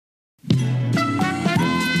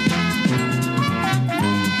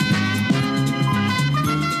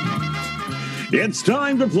It's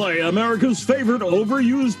time to play America's favorite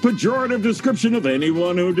overused pejorative description of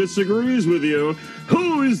anyone who disagrees with you.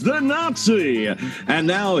 Who's the Nazi? And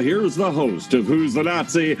now here's the host of Who's the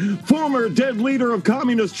Nazi, former dead leader of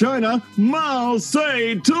Communist China, Mao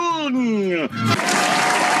Zedong.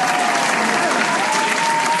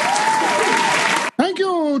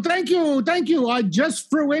 Thank you. I just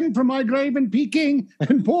flew in from my grave in Peking,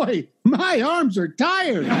 and boy, my arms are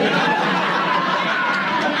tired.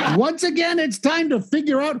 Once again, it's time to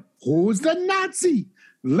figure out who's the Nazi.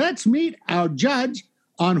 Let's meet our judge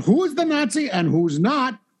on who's the Nazi and who's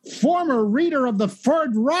not, former reader of the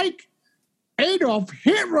Third Reich, Adolf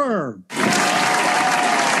Hitler.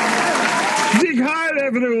 Sieg Heil,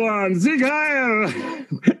 everyone! Sieg Heil!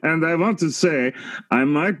 And I want to say, I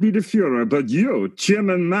might be the Führer, but you,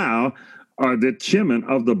 Chairman Mao, are the chairman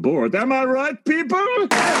of the board. Am I right, people?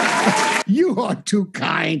 You are too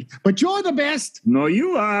kind, but you're the best. No,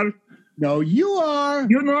 you are. No, you are.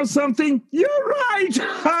 You know something? You're right!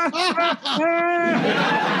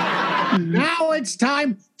 Now it's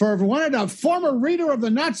time for one of the former reader of the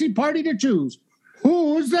Nazi Party to choose.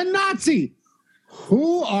 Who's the Nazi?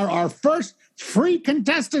 Who are our first free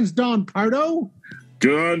contestants, Don Pardo?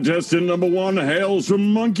 Contestant number one hails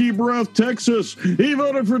from Monkey Breath, Texas. He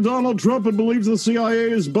voted for Donald Trump and believes the CIA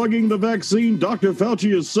is bugging the vaccine, Dr.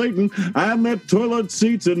 Fauci is Satan, and that toilet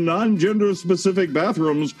seats in non-gender specific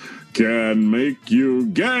bathrooms can make you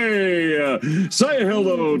gay. Say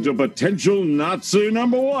hello to potential Nazi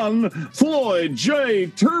number one, Floyd J.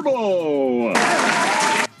 Turbo.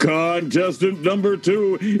 Contestant number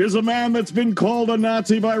two is a man that's been called a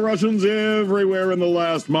Nazi by Russians everywhere in the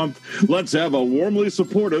last month. Let's have a warmly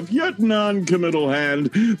supportive yet non-committal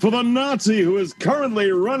hand for the Nazi who is currently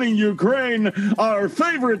running Ukraine, our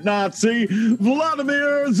favorite Nazi,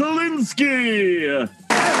 Vladimir Zelensky.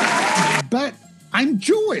 But I'm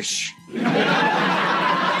Jewish.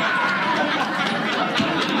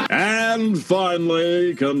 And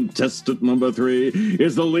finally, contestant number three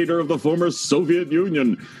is the leader of the former Soviet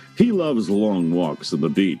Union. He loves long walks on the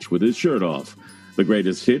beach with his shirt off, the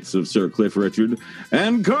greatest hits of Sir Cliff Richard,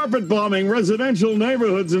 and carpet bombing residential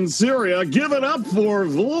neighborhoods in Syria. Give it up for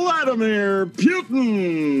Vladimir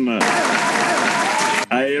Putin.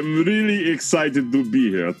 I am really excited to be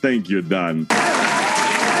here. Thank you, Don.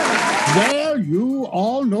 Well, you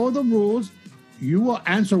all know the rules. You will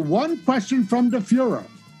answer one question from the Führer.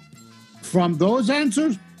 From those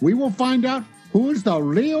answers, we will find out who is the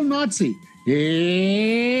real Nazi.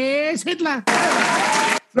 Here's Hitler.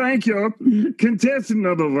 Thank you. Contestant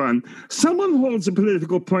number one. Someone holds a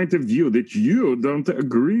political point of view that you don't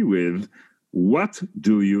agree with. What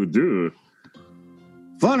do you do?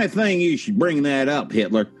 Funny thing you should bring that up,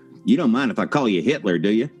 Hitler. You don't mind if I call you Hitler, do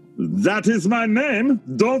you? That is my name.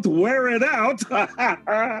 Don't wear it out.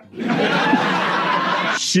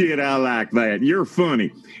 Shit, I like that. You're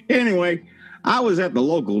funny. Anyway, I was at the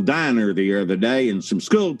local diner the other day, and some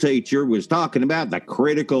school teacher was talking about the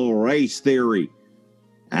critical race theory.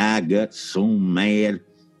 I got so mad,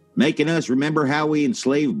 making us remember how we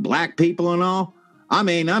enslaved black people and all. I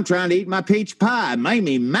mean, I'm trying to eat my peach pie. It made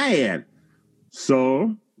me mad.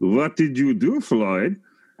 So, what did you do, Floyd?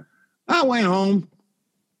 I went home,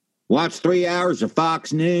 watched 3 hours of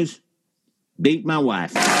Fox News, beat my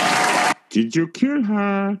wife. Did you kill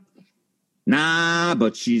her? Nah,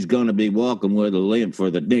 but she's gonna be walking with a limp for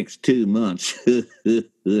the next 2 months.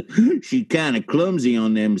 She's kind of clumsy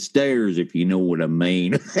on them stairs, if you know what I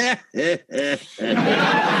mean.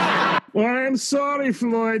 Well, I'm sorry,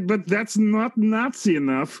 Floyd, but that's not Nazi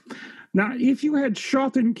enough. Now, if you had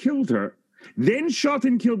shot and killed her, then shot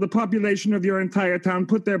and killed the population of your entire town,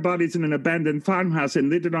 put their bodies in an abandoned farmhouse and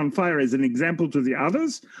lit it on fire as an example to the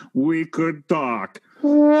others, we could talk.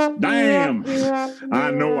 Damn! I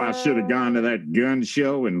know I should have gone to that gun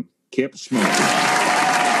show and kept smoking.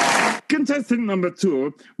 Contestant number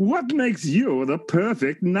two, what makes you the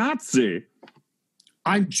perfect Nazi?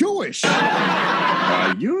 I'm Jewish.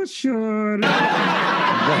 Are you sure?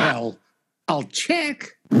 Well, I'll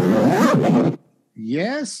check.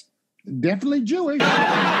 Yes, definitely Jewish.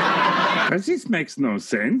 This makes no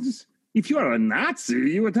sense. If you are a Nazi,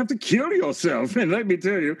 you would have to kill yourself. And let me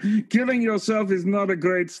tell you, killing yourself is not a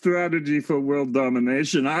great strategy for world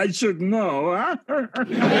domination. I should know, huh?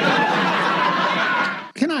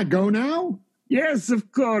 Can I go now? Yes,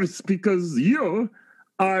 of course, because you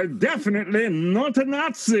are definitely not a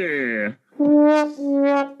Nazi.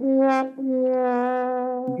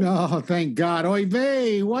 Oh, thank God. Oy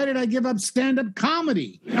vey, why did I give up stand-up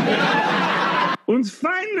comedy? And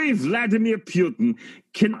finally, Vladimir Putin.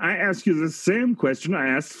 Can I ask you the same question I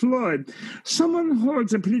asked Floyd? Someone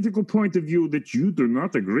holds a political point of view that you do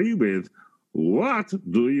not agree with. What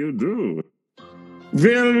do you do?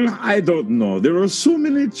 Well, I don't know. There are so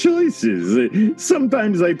many choices.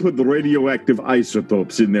 Sometimes I put radioactive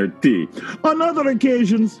isotopes in their tea. On other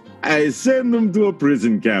occasions, I send them to a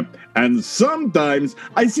prison camp. And sometimes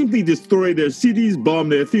I simply destroy their cities, bomb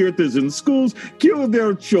their theaters and schools, kill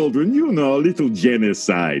their children. You know, a little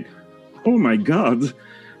genocide. Oh my God.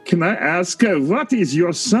 Can I ask, what is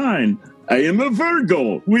your sign? I am a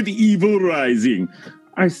Virgo with evil rising.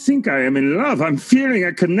 I think I am in love. I'm feeling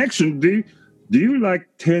a connection. Do you like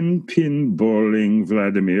 10-pin bowling,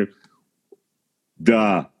 Vladimir?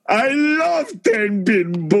 Duh. I love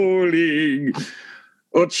 10-pin bowling.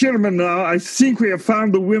 Oh, Chairman, now I think we have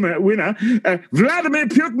found the winner. Vladimir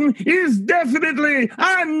Putin is definitely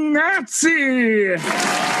a Nazi.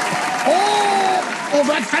 Oh,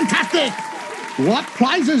 that's fantastic. What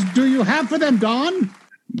prizes do you have for them, Don?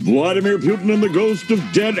 Vladimir Putin and the ghost of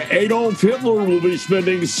dead Adolf Hitler will be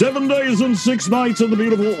spending 7 days and 6 nights in the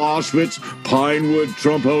beautiful Auschwitz Pinewood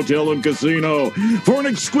Trump Hotel and Casino. For an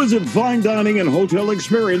exquisite fine dining and hotel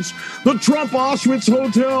experience, the Trump Auschwitz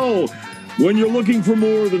Hotel. When you're looking for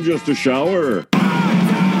more than just a shower.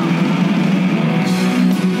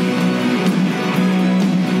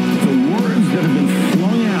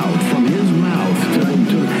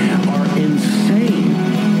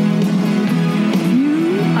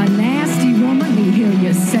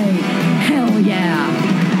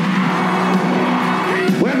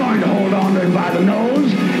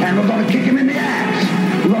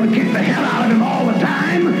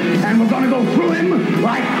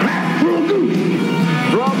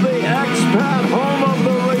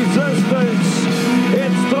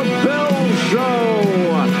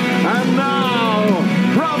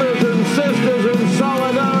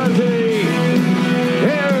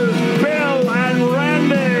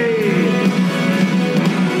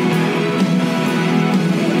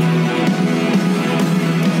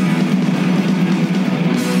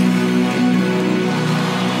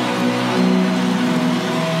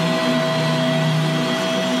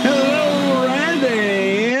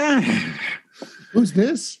 Who's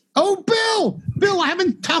this? Oh, Bill! Bill, I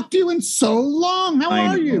haven't talked to you in so long. How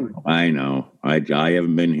are you? I know. I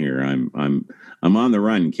haven't been here. I'm on the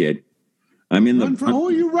run, kid. I'm in the. Who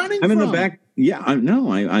are you running from? I'm in the back. Yeah,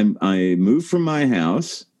 I moved from my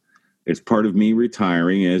house. It's part of me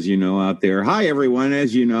retiring, as you know, out there. Hi, everyone.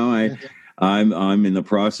 As you know, I'm in the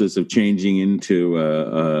process of changing into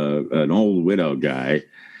an old widow guy.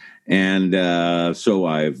 And so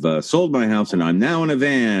I've sold my house, and I'm now in a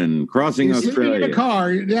van crossing Australia. Sleeping in a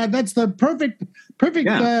car. Yeah, that's the perfect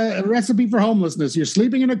recipe for homelessness. You're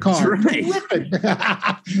sleeping in a car. That's right.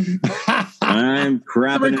 I'm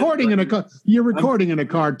crapping. You're recording in a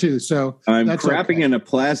car too. So I'm crapping in a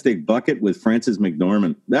plastic bucket with Frances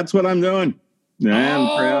McDormand. That's what I'm doing. I'm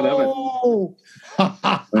proud of it.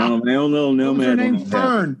 My own little nomad. What's your name?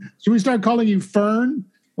 Fern. Should we start calling you Fern?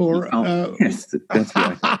 Or yes, that's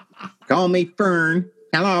right. Call me Fern.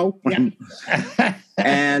 Hello. Yeah.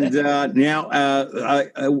 And now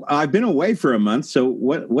I've been away for a month. So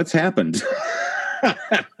what's happened?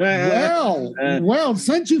 Well,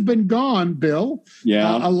 since you've been gone, Bill,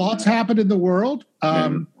 a lot's happened in the world.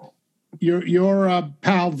 Your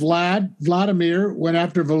pal Vladimir went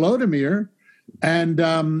after Volodymyr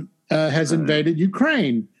and has invaded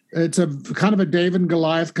Ukraine. It's a kind of a David and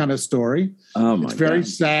Goliath kind of story. Oh my! It's very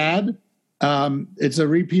sad. It's a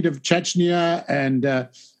repeat of Chechnya and,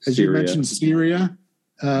 as you mentioned, Syria.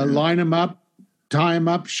 Line them up, tie them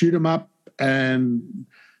up, shoot them up, and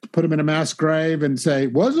put them in a mass grave and say,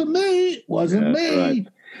 "Wasn't me. Wasn't me." Right.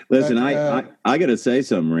 Listen, I got to say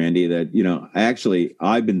something, Randy. That actually,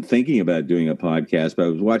 I've been thinking about doing a podcast, but I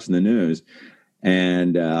was watching the news,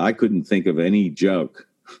 and I couldn't think of any joke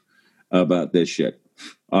about this shit.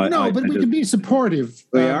 But we can be supportive.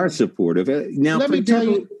 We are supportive. Now, let me tell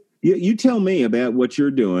you. You tell me about what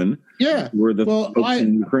you're doing. Yeah. For the folks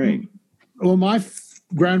in Ukraine. Well, my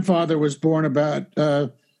grandfather was born about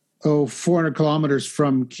 400 kilometers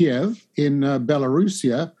from Kiev in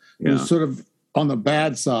Belarusia. It was sort of on the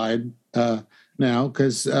bad side now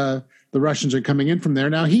because the Russians are coming in from there.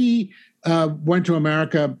 Now, he went to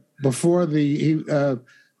America before the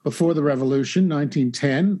revolution,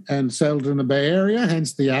 1910, and settled in the Bay Area,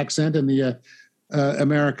 hence the accent and the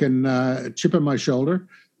American chip on my shoulder.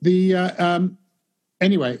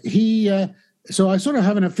 Anyway, so I sort of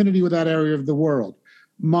have an affinity with that area of the world.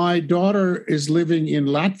 My daughter is living in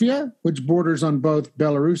Latvia, which borders on both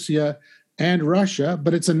Belarusia and Russia,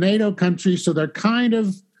 but it's a NATO country, so they're kind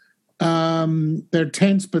of, they're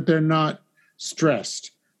tense, but they're not stressed.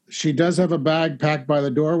 She does have a bag packed by the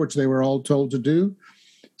door, which they were all told to do.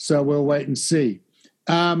 So we'll wait and see.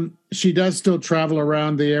 She does still travel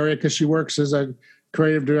around the area because she works as a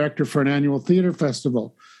creative director for an annual theater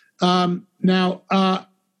festival. Now,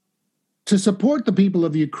 to support the people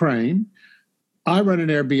of Ukraine, I run an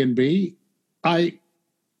Airbnb. I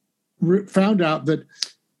found out that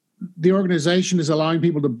the organization is allowing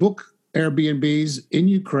people to book Airbnbs in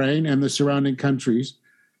Ukraine and the surrounding countries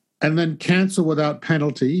and then cancel without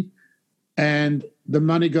penalty. And the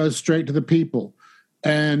money goes straight to the people.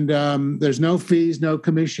 And there's no fees, no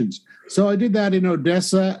commissions. So I did that in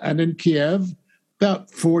Odessa and in Kiev, about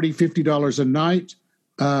 $40, $50 a night.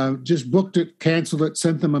 Just booked it, canceled it,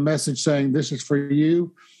 sent them a message saying, this is for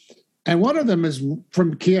you. And one of them is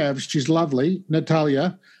from Kiev. She's lovely,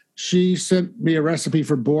 Natalia. She sent me a recipe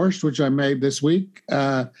for borscht, which I made this week,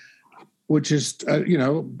 which is,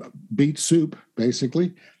 beet soup,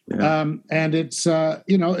 basically. Yeah. And it's,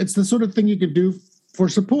 it's the sort of thing you can do for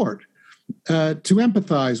support, to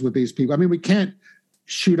empathize with these people. I mean, we can't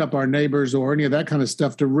shoot up our neighbors or any of that kind of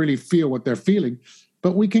stuff to really feel what they're feeling,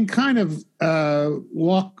 but we can kind of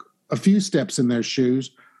walk a few steps in their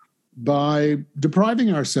shoes by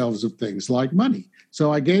depriving ourselves of things like money.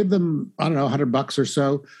 So I gave them, I don't know, $100 or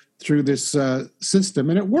so through this system,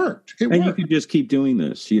 and it worked. You could just keep doing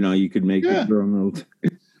this. You could make it your own little...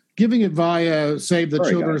 Giving it via Save the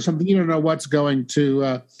Children or something. You don't know what's going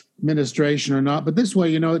to administration or not, but this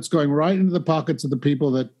way, it's going right into the pockets of the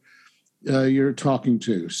people that you're talking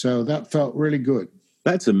to. So that felt really good.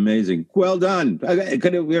 That's amazing. Well done.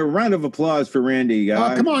 Could we have a round of applause for Randy?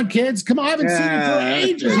 Come on, kids. Come on. I haven't seen you for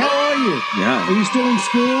ages. How are you? Yeah. Are you still in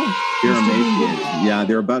school? They're amazing. Yeah,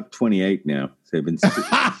 they're about 28 now. They've been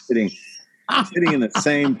sitting in the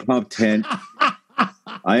same pump tent.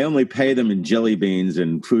 I only pay them in jelly beans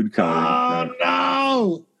and food coloring. Oh,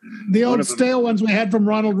 no. The old stale ones we had from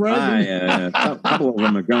Ronald Reagan. A couple of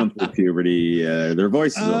them are going through puberty. Their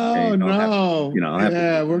voices okay. Oh, no.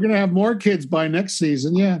 We're going to have more kids by next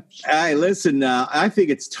season. Yeah. Hey, listen, I think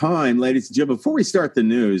it's time, ladies and gentlemen, before we start the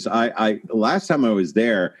news, I last time I was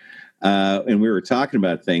there and we were talking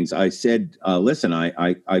about things, I said, listen,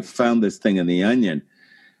 I found this thing in The Onion,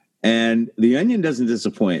 and The Onion doesn't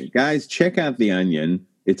disappoint. Guys, check out The Onion.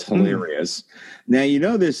 It's hilarious. Now,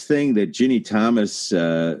 this thing that Ginny Thomas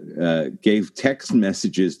gave text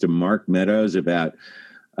messages to Mark Meadows about,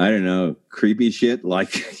 I don't know, creepy shit,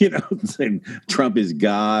 like, saying Trump is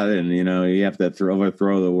God and, you have to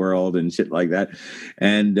overthrow the world and shit like that.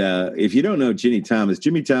 And if you don't know Ginny Thomas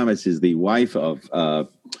is the wife of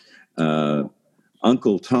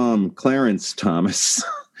Uncle Tom Clarence Thomas,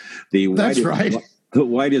 the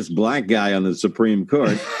whitest black guy on the Supreme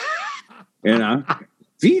Court.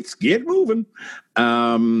 Feet get moving.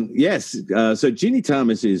 Yes. So Ginny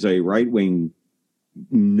Thomas is a right-wing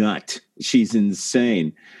nut. She's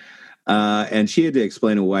insane. And she had to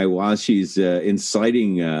explain away while she's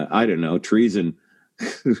inciting, treason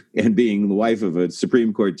and being the wife of a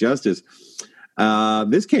Supreme Court justice.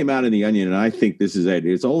 This came out in The Onion, and I think this is it.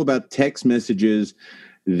 It's all about text messages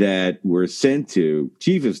that were sent to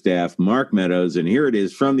Chief of Staff Mark Meadows. And here it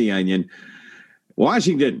is from The Onion.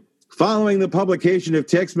 Washington. Following the publication of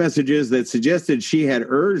text messages that suggested she had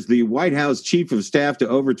urged the White House Chief of Staff to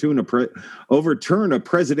overturn a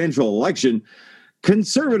presidential election,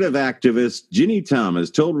 conservative activist Ginny Thomas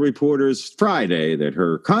told reporters Friday that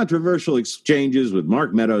her controversial exchanges with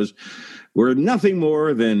Mark Meadows were nothing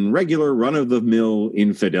more than regular run-of-the-mill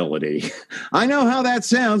infidelity. I know how that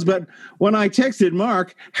sounds, but when I texted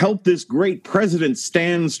Mark, help this great president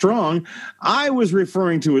stand strong, I was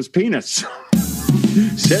referring to his penis.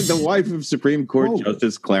 Said the wife of Supreme Court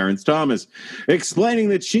Justice Clarence Thomas, explaining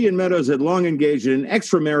that she and Meadows had long engaged in an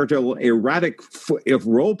extramarital erratic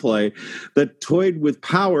role play that toyed with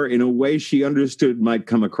power in a way she understood might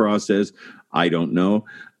come across as, I don't know,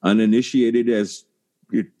 uninitiated as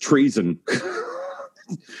treason.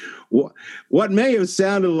 What may have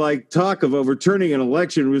sounded like talk of overturning an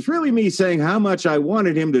election was really me saying how much I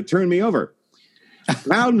wanted him to turn me over.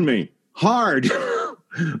 Pound me hard.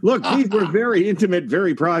 Look, these were very intimate,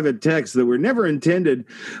 very private texts that were never intended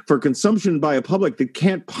for consumption by a public that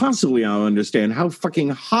can't possibly understand how fucking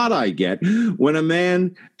hot I get when a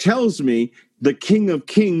man tells me the King of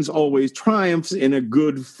Kings always triumphs in a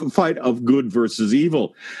good fight of good versus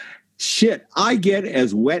evil. Shit, I get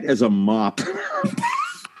as wet as a mop.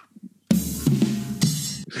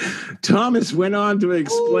 Thomas went on to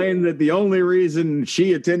explain that the only reason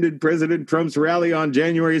she attended President Trump's rally on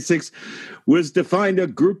January 6th was to find a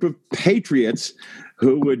group of patriots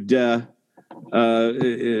who would run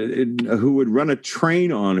a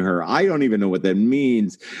train on her. I don't even know what that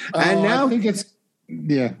means. And now I think it's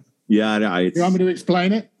Yeah, no, You want me to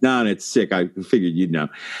explain it? No, it's sick. I figured you'd know.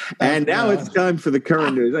 And now it's time for the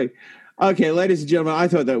current news. Okay, ladies and gentlemen, I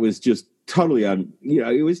thought that was just totally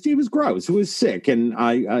it was gross. It was sick, and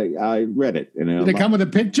I read it. Did it come with a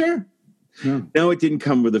picture? No, it didn't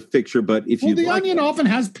come with a picture. But if you The Onion often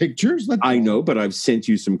has pictures. I know, but I've sent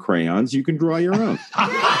you some crayons. You can draw your own.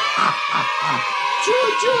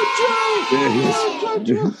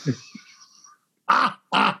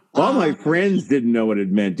 All my friends didn't know what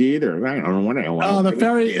it meant either. I don't know what I want.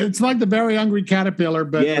 It's like the very hungry caterpillar,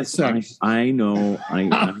 but yes, I know.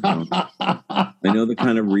 I know the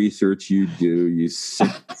kind of research you do. You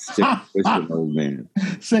sick, twisted old man.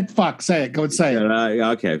 Sick fuck. Say it. Go and say it.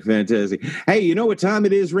 Okay, fantastic. Hey, you know what time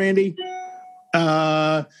it is, Randy?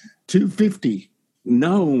 2:50.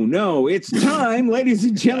 No, it's time, ladies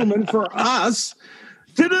and gentlemen, for us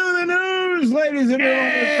to do the news, ladies and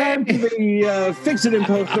gentlemen. It's time for the Fix It in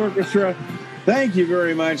Post Orchestra. Thank you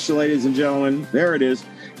very much, ladies and gentlemen. There it is.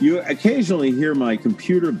 You occasionally hear my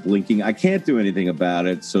computer blinking. I can't do anything about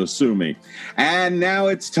it, so sue me. And now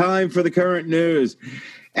it's time for the current news.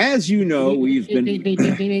 As you know, we've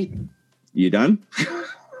been... You done?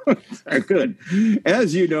 Good.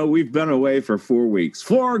 As you know, we've been away for 4 weeks.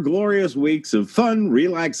 4 glorious weeks of fun,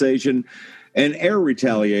 relaxation, and air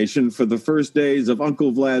retaliation for the first days of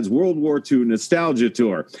Uncle Vlad's World War II nostalgia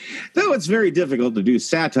tour. Though it's very difficult to do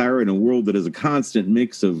satire in a world that is a constant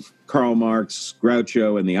mix of Karl Marx,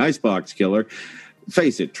 Groucho, and the Icebox Killer,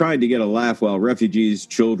 face it, trying to get a laugh while refugees,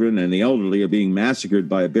 children, and the elderly are being massacred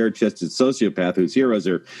by a bare-chested sociopath whose heroes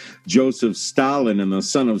are Joseph Stalin and the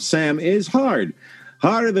son of Sam is hard.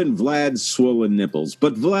 Harder than Vlad's swollen nipples.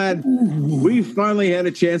 But Vlad, we finally had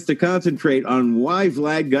a chance to concentrate on why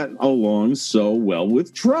Vlad got along so well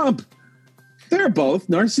with Trump. They're both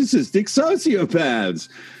narcissistic sociopaths.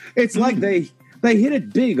 It's like they hit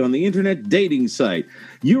it big on the internet dating site.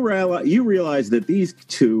 You realize that these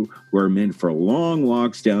two were meant for long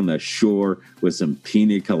walks down the shore with some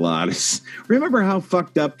pina coladas. Remember how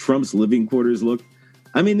fucked up Trump's living quarters looked?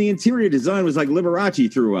 I mean, the interior design was like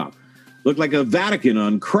Liberace threw up. Looked like a Vatican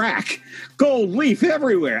on crack. Gold leaf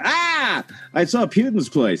everywhere. I saw Putin's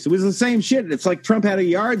place. It was the same shit. It's like Trump had a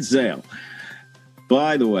yard sale.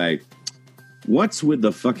 By the way, what's with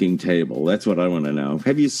the fucking table? That's what I want to know.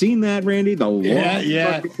 Have you seen that, Randy? The long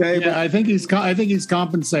fucking table? Yeah, I think he's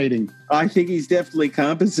compensating. I think he's definitely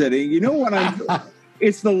compensating. You know what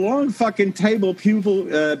it's the long fucking table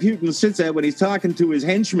Putin sits at when he's talking to his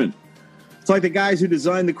henchmen. It's like the guys who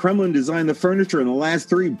designed the Kremlin designed the furniture in the last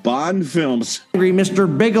 3 Bond films. Mr.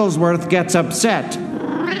 Bigglesworth gets upset.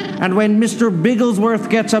 And when Mr. Bigglesworth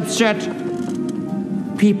gets upset,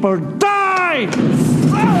 people die!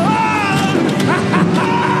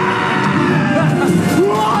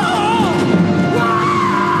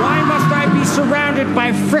 Why must I be surrounded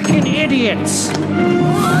by frickin' idiots?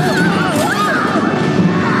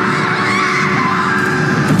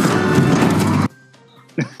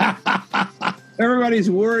 Everybody's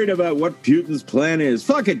worried about what Putin's plan is.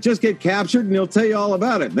 Fuck it, just get captured and he'll tell you all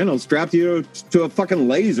about it. Then he'll strap you to a fucking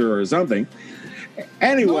laser or something.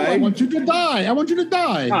 Anyway. No, I want you to die. I want you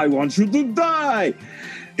to die.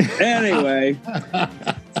 Anyway,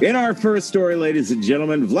 in our first story, ladies and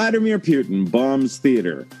gentlemen, Vladimir Putin bombs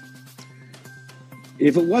theater.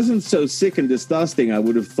 If it wasn't so sick and disgusting, I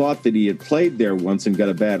would have thought that he had played there once and got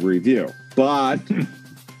a bad review. But...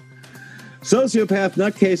 sociopath,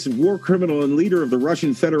 nutcase, war criminal, and leader of the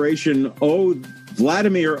Russian Federation,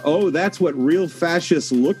 Vladimir, that's what real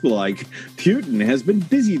fascists look like. Putin has been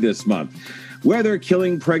busy this month. Whether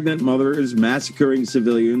killing pregnant mothers, massacring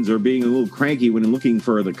civilians, or being a little cranky when looking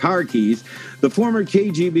for the car keys, the former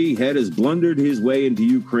KGB head has blundered his way into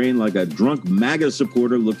Ukraine like a drunk MAGA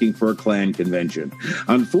supporter looking for a Klan convention.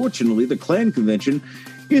 Unfortunately, the Klan convention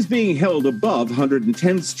is being held above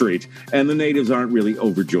 110th Street, and the natives aren't really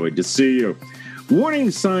overjoyed to see you. Warning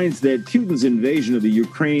signs that Putin's invasion of the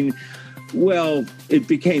Ukraine, well, it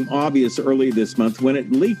became obvious early this month when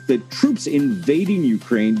it leaked that troops invading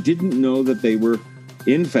Ukraine didn't know that they were,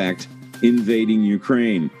 in fact, invading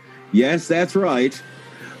Ukraine. Yes, that's right.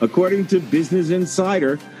 According to Business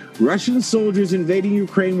Insider, Russian soldiers invading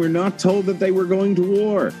Ukraine were not told that they were going to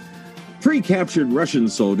war. 3 captured Russian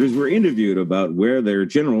soldiers were interviewed about where their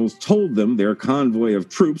generals told them their convoy of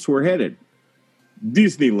troops were headed.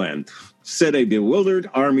 Disneyland, said a bewildered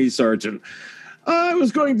army sergeant. I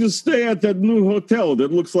was going to stay at that new hotel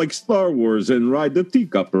that looks like Star Wars and ride the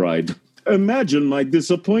teacup ride. Imagine my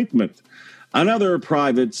disappointment. Another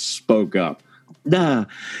private spoke up.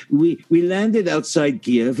 We landed outside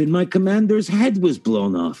Kiev and my commander's head was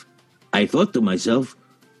blown off. I thought to myself,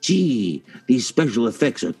 gee, these special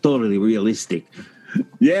effects are totally realistic.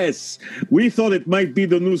 Yes, we thought it might be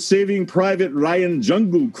the new Saving Private Ryan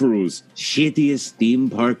Jungle Cruise. Shittiest theme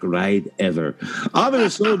park ride ever. Other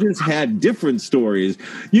soldiers had different stories.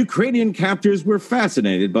 Ukrainian captors were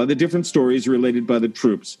fascinated by the different stories related by the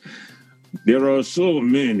troops. There are so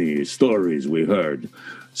many stories we heard.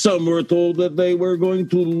 Some were told that they were going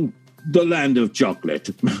to the land of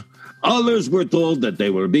chocolate. Others were told that they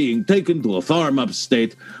were being taken to a farm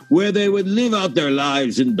upstate where they would live out their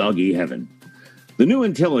lives in doggy heaven. The new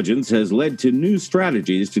intelligence has led to new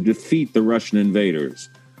strategies to defeat the Russian invaders.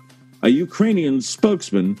 A Ukrainian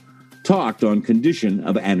spokesman talked on condition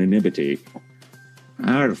of anonymity.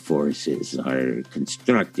 Our forces are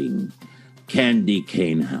constructing candy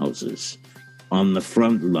cane houses on the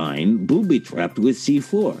front line, booby-trapped with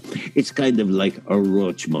C4. It's kind of like a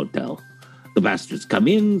roach motel. The bastards come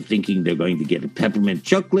in thinking they're going to get a peppermint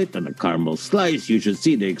chocolate and a caramel slice. You should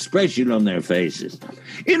see the expression on their faces.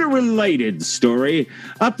 In a related story,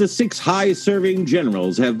 up to 6 high-serving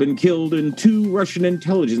generals have been killed and 2 Russian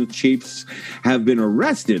intelligence chiefs have been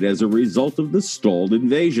arrested as a result of the stalled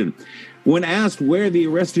invasion. When asked where the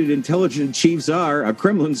arrested intelligence chiefs are, a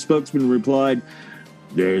Kremlin spokesman replied,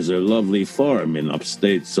 "There's a lovely farm in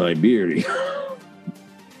upstate Siberia."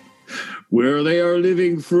 Where they are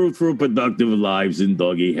living fruitful, productive lives in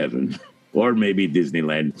doggy heaven. Or maybe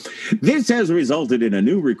Disneyland. This has resulted in a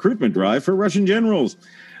new recruitment drive for Russian generals.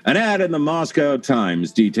 An ad in the Moscow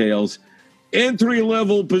Times details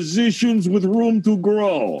entry-level positions with room to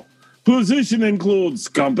grow. Position includes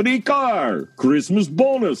company car, Christmas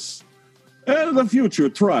bonus, and the future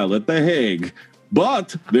trial at The Hague.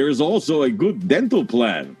 But there's also a good dental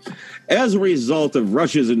plan. As a result of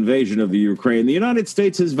Russia's invasion of the Ukraine, the United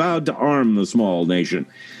States has vowed to arm the small nation.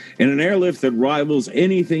 In an airlift that rivals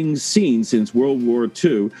anything seen since World War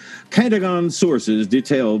II, Pentagon sources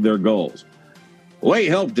detailed their goals. We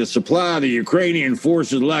hope to supply the Ukrainian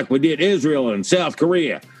forces like we did Israel and South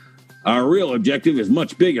Korea. Our real objective is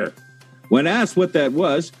much bigger. When asked what that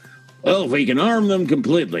was, well, if we can arm them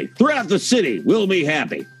completely throughout the city, we'll be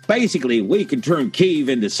happy. Basically, we can turn Kyiv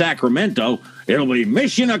into Sacramento. It'll be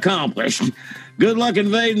mission accomplished. Good luck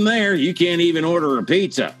invading there. You can't even order a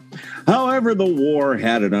pizza. However, the war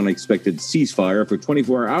had an unexpected ceasefire for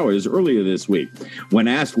 24 hours earlier this week. When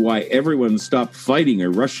asked why everyone stopped fighting, a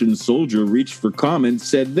Russian soldier reached for comment,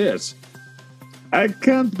 said this: "I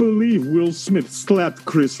can't believe Will Smith slapped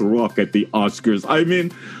Chris Rock at the Oscars. I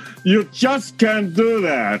mean, you just can't do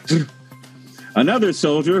that." Another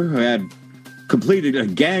soldier who had completed a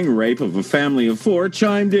gang rape of a family of 4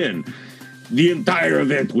 chimed in. "The entire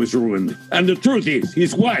event was ruined. And the truth is,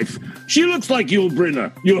 his wife, she looks like Yul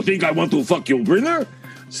Brynner. You think I want to fuck Yul Brynner?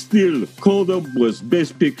 Still, Coda was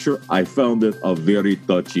best picture. I found it a very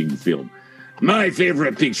touching film. My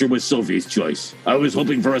favorite picture was Sophie's Choice. I was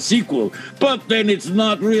hoping for a sequel, but then it's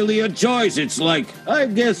not really a choice. It's like, I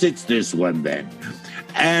guess it's this one then."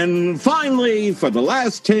 And finally, for the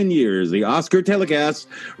last 10 years, the Oscar telecast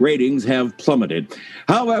ratings have plummeted.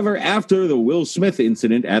 However, after the Will Smith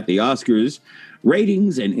incident at the Oscars,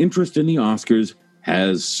 ratings and interest in the Oscars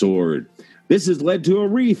has soared. This has led to a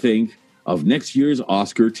rethink of next year's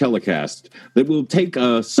Oscar telecast that will take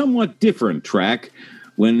a somewhat different track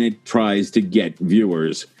when it tries to get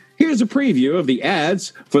viewers. Here's a preview of the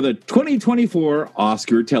ads for the 2024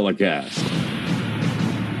 Oscar telecast.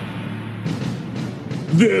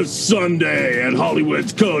 This Sunday at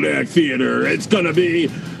Hollywood's Kodak Theater, it's going to be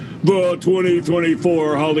the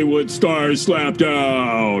 2024 Hollywood Stars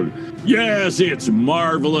Slapdown. Yes, it's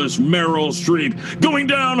marvelous Meryl Streep going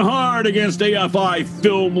down hard against AFI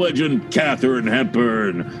film legend Katharine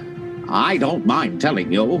Hepburn. I don't mind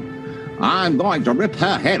telling you, I'm going to rip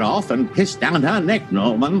her head off and piss down her neck,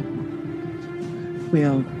 Norman.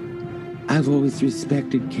 Well, I've always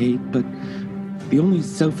respected Kate, but the only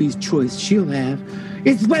Sophie's choice she'll have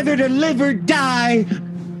is whether to live or die.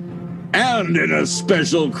 And in a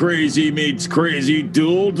special crazy meets crazy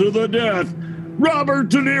duel to the death, Robert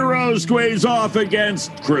De Niro squares off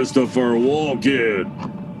against Christopher Walken.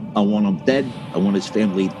 I want him dead. I want his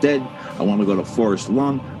family dead. I want to go to Forest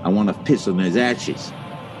Lawn. I want to piss on his ashes.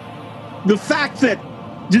 The fact that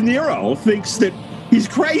De Niro thinks that he's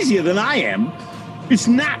crazier than I am is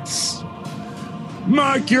nuts.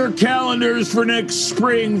 Mark your calendars for next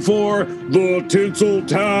spring for the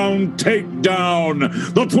Tinseltown Takedown,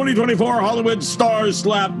 the 2024 Hollywood Stars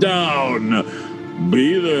Slapdown.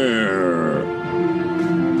 Be there.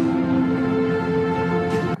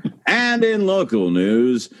 And in local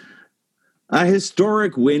news, a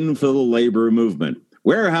historic win for the labor movement.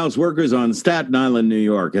 Warehouse workers on Staten Island, New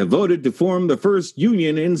York, have voted to form the first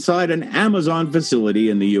union inside an Amazon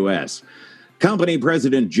facility in the U.S. Company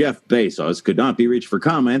president Jeff Bezos could not be reached for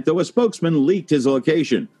comment, though a spokesman leaked his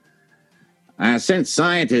location. Since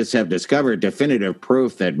scientists have discovered definitive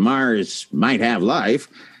proof that Mars might have life,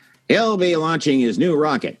 he'll be launching his new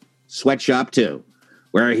rocket, Sweatshop 2,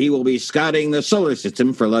 where he will be scouting the solar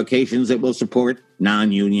system for locations that will support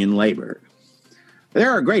non-union labor.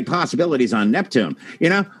 There are great possibilities on Neptune.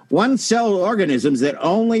 One-cell organisms that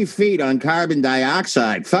only feed on carbon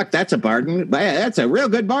dioxide. Fuck, that's a bargain. That's a real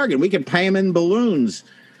good bargain. We can pay them in balloons.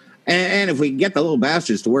 And if we can get the little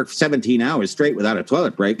bastards to work 17 hours straight without a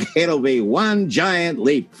toilet break, it'll be one giant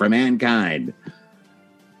leap for mankind.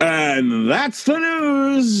 And that's the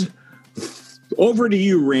news. Over to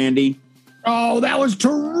you, Randy. Oh, that was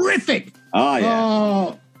terrific. Oh,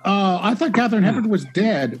 yeah. I thought Katharine Hepburn was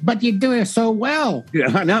dead, but you do it so well.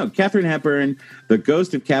 Yeah, no, Katharine Hepburn, the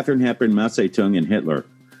ghost of Katharine Hepburn, Mao Zedong, and Hitler.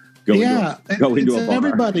 Go into a bar.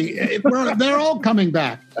 Everybody. They're all coming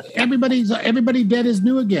back. Everybody dead is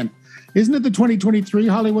new again. Isn't it the 2023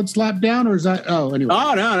 Hollywood slapdown, or is that? Oh, anyway.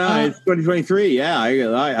 Oh, no, it's 2023. Yeah, I'm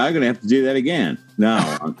going to have to do that again.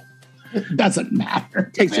 No. Doesn't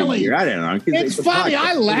matter. Takes a year. I don't know. It's funny.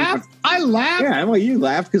 I laughed. Yeah, well, you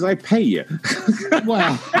laughed because I pay you.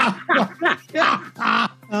 Well,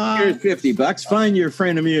 here's $50. Find your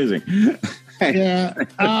friend amusing. Yeah.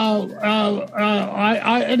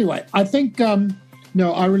 Anyway, I think.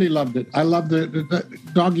 No, I really loved it. I loved the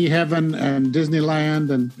Doggy Heaven and Disneyland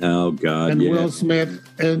and Will Smith,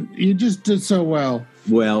 and you just did so well.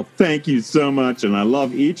 Well, thank you so much, and I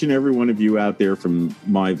love each and every one of you out there from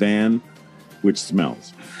my van, which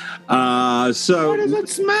smells. Why does it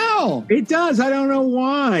smell? It does. I don't know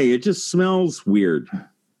why. It just smells weird.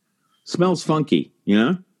 Smells funky,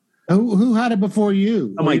 Who had it before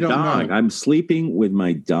you? Oh, my dog. I'm sleeping with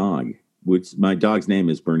my dog, which my dog's name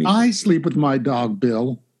is Bernie. I sleep with my dog,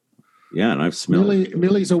 Bill. Yeah, and I've smelled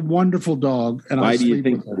Millie's a wonderful dog, and why do you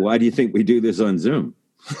think we do this on Zoom?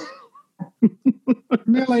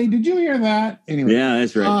 Millie, did you hear that? Anyway, yeah,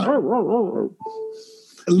 that's right.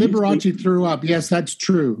 Liberace threw up. Yes, that's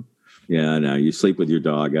true. Yeah, no, you sleep with your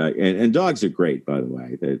dog, and dogs are great, by the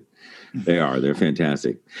way. They're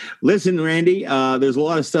fantastic. Listen, Randy, there's a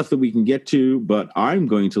lot of stuff that we can get to, but I'm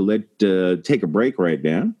going to take a break right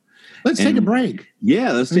now. Let's take a break.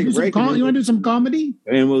 Yeah, let's take a break. You want to do some comedy?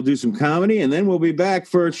 And we'll do some comedy, and then we'll be back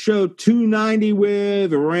for show 290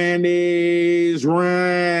 with Randy's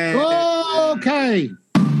Rant. Okay.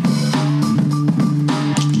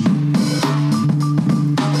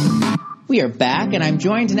 We are back, and I'm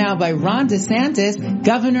joined now by Ron DeSantis,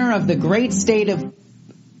 governor of the great state of...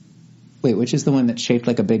 Wait, which is the one that's shaped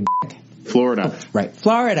like a big... Florida. Oh, right,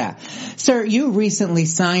 Florida. Sir, you recently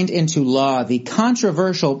signed into law the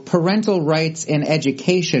controversial Parental Rights in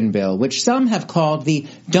Education bill, which some have called the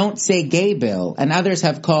Don't Say Gay bill, and others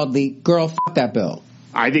have called the Girl Fuck That bill.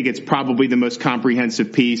 I think it's probably the most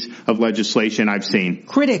comprehensive piece of legislation I've seen.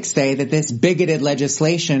 Critics say that this bigoted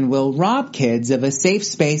legislation will rob kids of a safe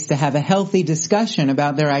space to have a healthy discussion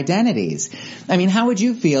about their identities. I mean, how would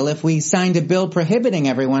you feel if we signed a bill prohibiting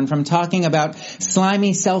everyone from talking about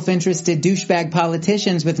slimy, self-interested douchebag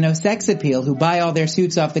politicians with no sex appeal who buy all their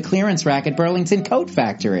suits off the clearance rack at Burlington Coat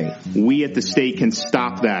Factory? We at the state can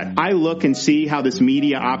stop that. I look and see how this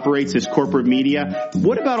media operates, this corporate media.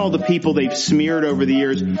 What about all the people they've smeared over the years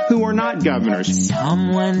who are not governors?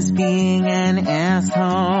 Someone's being an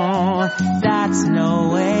asshole. That's no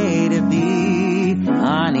way to be.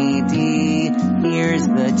 Honey D, here's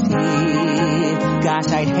the tea. Gosh,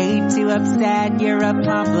 I'd hate to upset your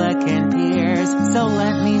Republican peers. So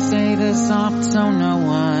let me say this soft so no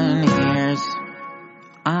one hears.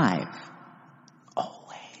 I've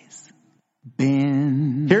always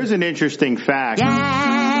been... Here's an interesting fact.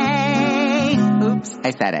 Gay! Oops, I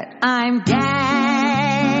said it. I'm gay!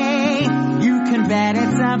 You can bet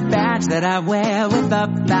it's a badge that I wear with a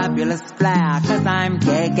fabulous flair. 'Cause I'm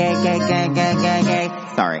gay, gay, gay, gay, gay, gay, gay.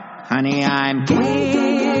 Sorry, honey, I'm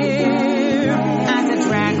gay as a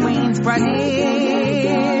drag queen's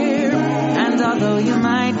brassiere. And although you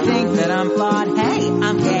might think that I'm flawed, hey,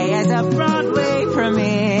 I'm gay as a Broadway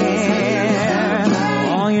premiere.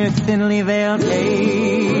 All your thinly veiled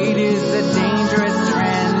hate is a dangerous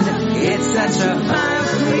trend. It's such a fine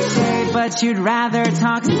cliche, but you'd rather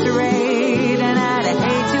talk straight, and I'd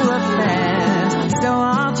hate to offend. So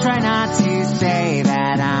I'll try not to say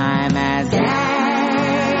that I'm as gay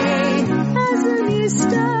as an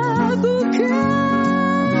Easter bouquet.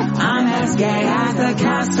 I'm as gay as the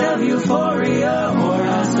cast of Euphoria, or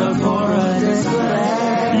a Sephora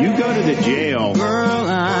display. You go to the jail. Girl,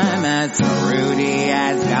 I'm as fruity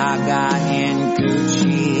as Gaga in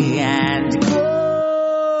Gucci, and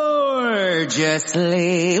gorgeous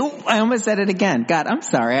gorgeously. Ooh, I almost said it again. God, I'm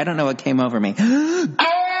sorry. I don't know what came over me.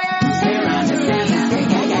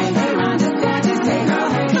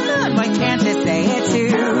 Why can't you say it too?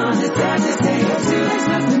 There's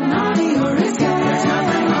nothing naughty or risky. There's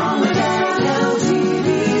nothing wrong with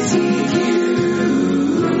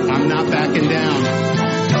LGBTQ. I'm not backing down.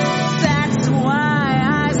 That's why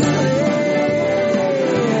I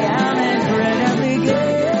say I'm incredibly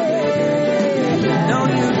gay. No,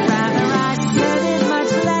 you'd rather I said it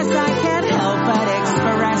much less. I can't help but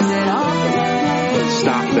express it all day.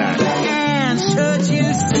 Stop that. And should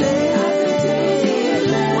you say,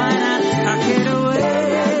 why not tuck it away?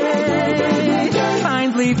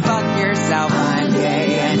 Kindly fuck yourself. I'm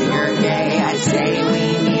gay and you're gay. I say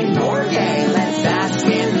we need more gay. Let's bask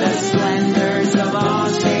in the splendors of all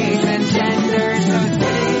shades and genders. So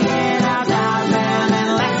say it out loud, fam,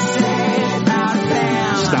 and let's say it out,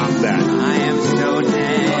 fam. Stop that. I am so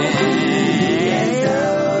damn.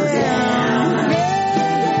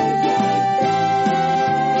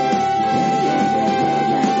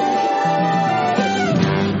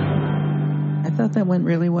 I thought that went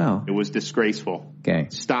really well. It was disgraceful. Okay.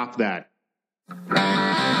 Stop that.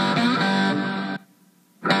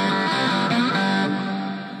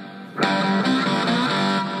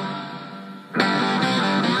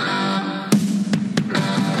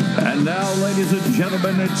 And now, ladies and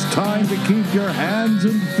gentlemen, it's time to keep your hands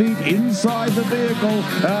and feet inside the vehicle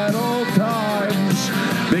at all times,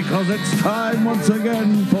 because it's time once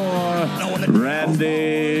again for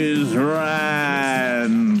Randy's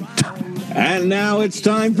Rant. And now it's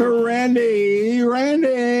time for Randy.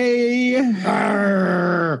 Randy.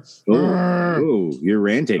 Oh, you're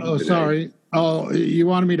ranting. Oh, today. sorry. Oh, you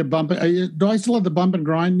wanted me to bump it? Do I still have the bump and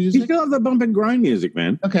grind You music? still have the bump and grind music,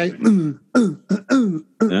 man. Okay. I'm on.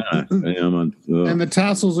 And the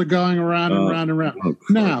tassels are going around and round and round.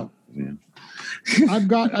 Now, man.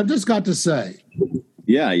 I've just got to say,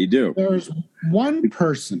 Yeah, you do. there's one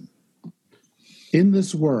person in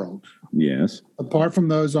this world, Yes. apart from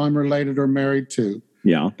those I'm related or married to,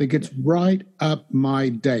 Yeah. that gets right up my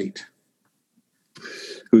date.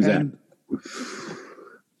 Who's And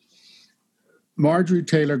Marjorie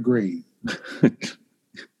Taylor Greene. that?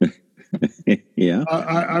 Yeah.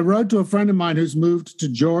 I wrote to a friend of mine who's moved to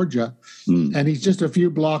Georgia, and he's just a few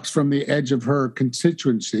blocks from the edge of her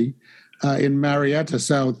constituency in Marietta.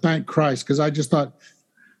 So thank Christ, because I just thought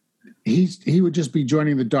he would just be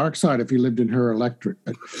joining the dark side if he lived in her electorate.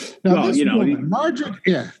 But now, Well, this you know, woman, Marjorie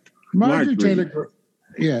Taylor,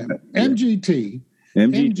 MGT.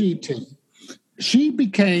 She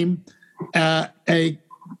became a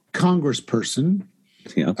congressperson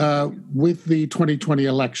Yeah. with the 2020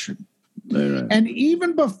 election. Right. And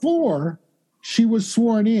even before she was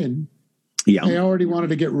sworn in, they Yeah. already wanted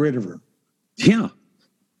to get rid of her. Yeah.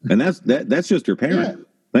 And that's just her parent. Yeah.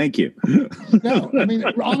 Thank you. No, I mean,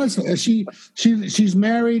 honestly, she's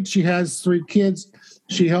married. She has 3 kids.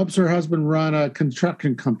 She helps her husband run a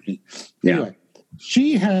construction company. Yeah. Anyway,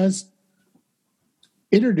 she has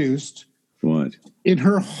introduced What? in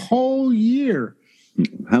her whole year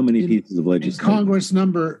How many pieces of in legislation? Congress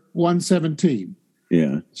number 117.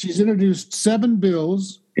 Yeah. She's introduced 7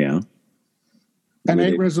 bills Yeah. and Were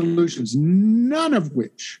 8 they- resolutions, none of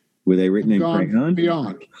which Were they written in gone crayon?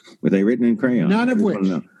 beyond. Were they written in crayon? None of I just which. wanna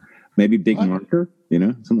know. Maybe big What? marker,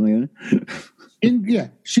 something like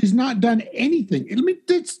that. She's not done anything.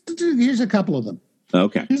 Here's a couple of them.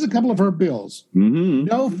 Okay. Here's a couple of her bills. Mm-hmm.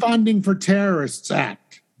 No Funding for Terrorists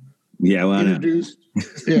Act Yeah, well, I know. introduced.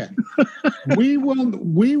 Yeah, we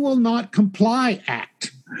will not comply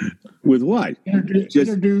Act With what? Just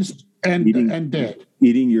introduced and eating- dead.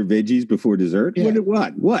 Eating your veggies before dessert? Yeah.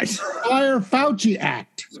 What? Fire Fauci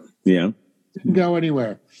Act Yeah. didn't go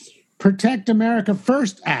anywhere. Protect America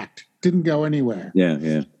First Act didn't go anywhere.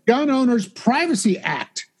 Yeah. Gun Owners Privacy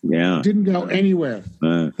Act Yeah. didn't go anywhere.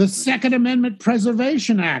 The Second Amendment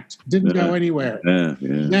Preservation Act didn't go anywhere. Yeah.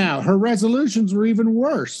 Now, her resolutions were even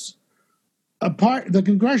worse. The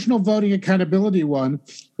Congressional Voting Accountability one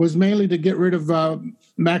was mainly to get rid of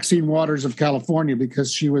Maxine Waters of California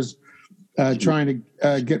because she was trying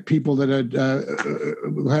to get people that had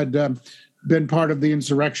been part of the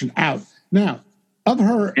insurrection out. Now, of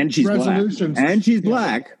her And she's resolutions, black. And she's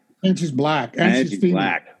black. and she's black, and And she's she's female.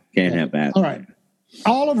 black. Can't have that. All right.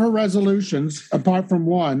 All of her resolutions, apart from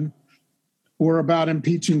one, were about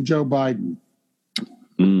impeaching Joe Biden.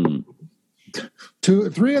 Mm.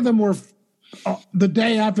 3 of them were the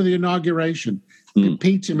day after the inauguration.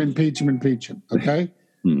 Impeach him. Okay.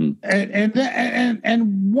 Mm-hmm.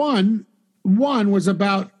 And one was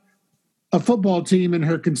about a football team in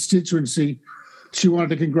her constituency. She wanted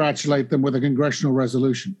to congratulate them with a congressional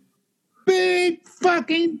resolution. Big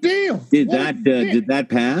fucking deal. Did that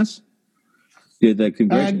pass? Did the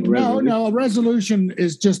congressional resolution? No, a resolution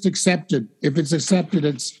is just accepted. If it's accepted,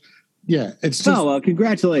 it's just. Oh, well,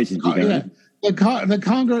 congratulations, you guys.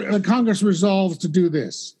 The Congress resolves to do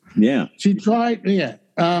this. Yeah. She tried to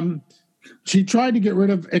get rid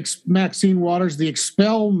of Maxine Waters, the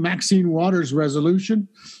Expel Maxine Waters resolution.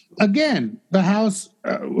 Again, the House,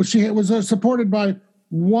 she was supported by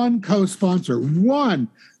one co-sponsor, one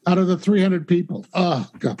out of the 300 people. Oh,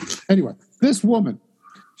 God. Anyway, this woman,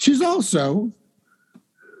 she's also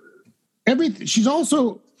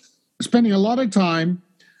spending a lot of time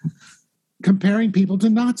comparing people to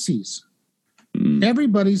Nazis.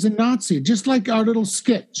 Everybody's a Nazi, just like our little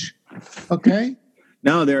sketch. Okay?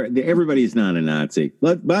 No, everybody's not a Nazi.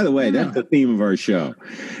 By the way, that's the theme of our show.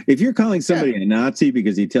 If you're calling somebody a Nazi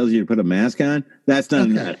because he tells you to put a mask on, that's not a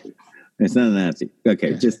Nazi. It's not a Nazi.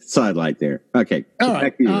 Okay, just sidelight there. Okay. All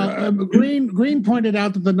right. Green pointed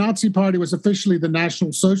out that the Nazi Party was officially the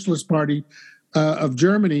National Socialist Party of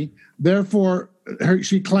Germany. Therefore,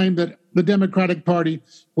 she claimed that the Democratic Party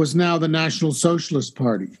was now the National Socialist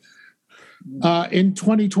Party. In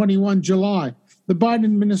 2021, July, the Biden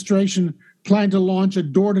administration planned to launch a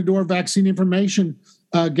door-to-door vaccine information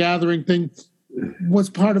gathering thing, was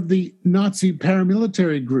part of the Nazi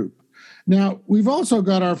paramilitary group. Now, we've also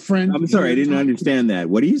got our friend... I'm sorry, I didn't understand that.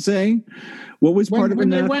 What are you saying? What was part of it? When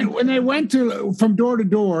they went from door to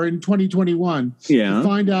door in 2021 to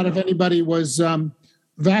find out if anybody was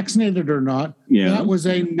vaccinated or not, that was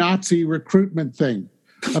a Nazi recruitment thing,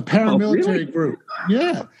 a paramilitary group.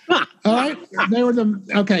 Yeah. All right. They were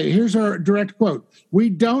here's our direct quote. "We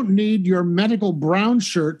don't need your medical brown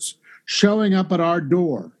shirts showing up at our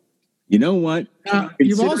door." You know what?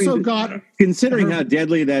 You've also got... Considering how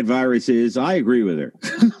deadly that virus is, I agree with her.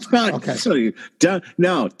 Okay. So,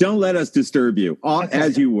 don't let us disturb you,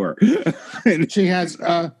 as you were. She has...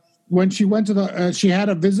 when she went to she had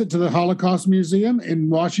a visit to the Holocaust Museum in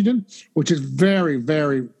Washington, which is very,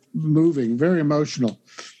 very moving, very emotional.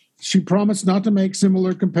 She promised not to make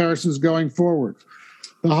similar comparisons going forward.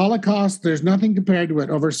 The Holocaust, there's nothing compared to it.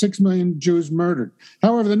 Over 6 million Jews murdered.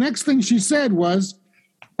 However, the next thing she said was,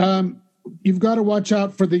 you've got to watch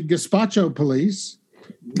out for the Gestapo police,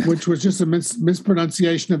 which was just a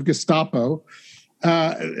mispronunciation of Gestapo.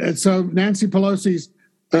 So Nancy Pelosi's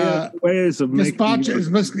Nancy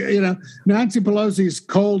Pelosi's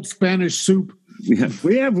cold Spanish soup. Yeah.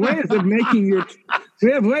 We have ways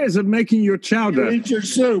of making your chowder. Eat your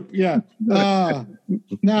soup, yeah. Now,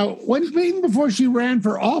 even before she ran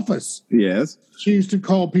for office, she used to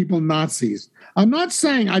call people Nazis. I'm not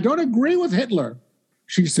saying I don't agree with Hitler,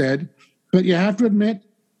 she said, but you have to admit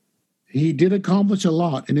he did accomplish a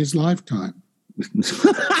lot in his lifetime.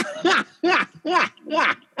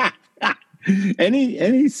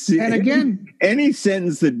 Any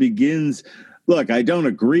sentence that begins, "Look, I don't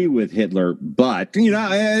agree with Hitler, but,"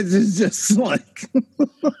 it's just like...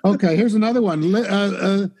 Okay, here's another one.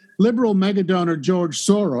 Liberal megadonor George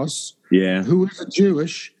Soros, who is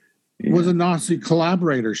Jewish, was a Nazi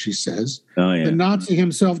collaborator, she says. Oh, yeah. The Nazi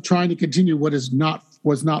himself trying to continue what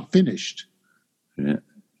was not finished. Yeah.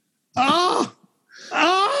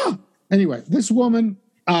 Anyway, this woman,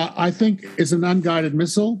 I think, is an unguided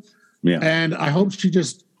missile. Yeah. And I hope she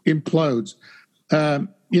just implodes.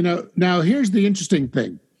 Now here's the interesting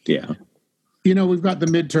thing. Yeah. We've got the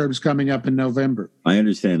midterms coming up in November. I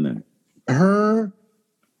understand that.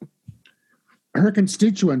 Her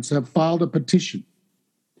constituents have filed a petition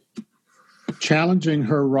challenging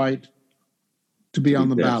her right to be on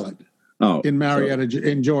the ballot in Marietta,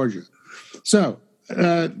 in Georgia. So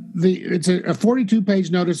it's a 42-page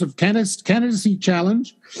notice of candidacy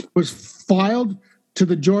challenge was filed to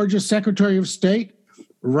the Georgia Secretary of State,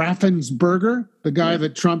 Raffensperger, the guy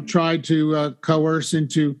that Trump tried to coerce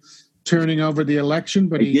into turning over the election.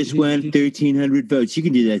 But he just won 1,300 votes. You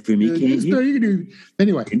can do that for me, can't you? You can do.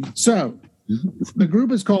 Anyway, so the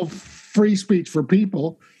group is called Free Speech for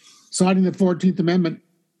People, citing the 14th Amendment,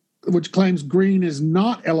 which claims Green is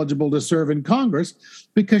not eligible to serve in Congress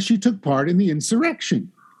because she took part in the insurrection,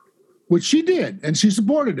 which she did, and she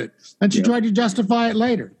supported it, and she tried to justify it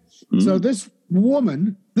later. Mm-hmm. So this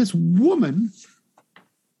woman,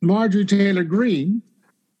 Marjorie Taylor Greene,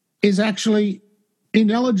 is actually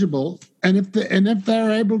ineligible, and if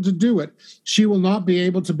they're able to do it, she will not be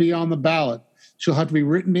able to be on the ballot. She'll have to be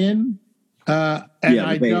written in. They're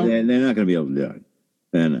not going to be able to do it.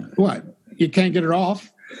 They're not. What? You can't get her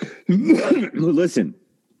off? Listen,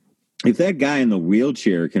 if that guy in the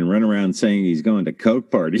wheelchair can run around saying he's going to Coke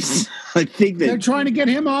parties, I think that they're trying to get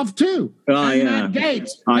him off too. Matt Gaetz.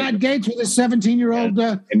 Matt Gaetz with his 17-year-old.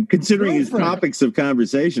 And considering his girlfriend. topics of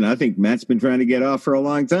conversation, I think Matt's been trying to get off for a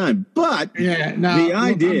long time. But the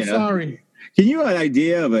idea, I'm sorry. Can you have an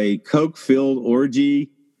idea of a Coke-filled orgy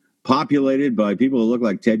populated by people who look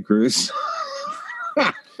like Ted Cruz?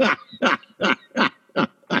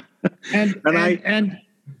 and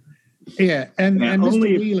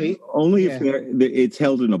Mr. Wheely. Only if it's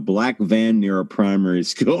held in a black van near a primary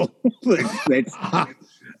school. And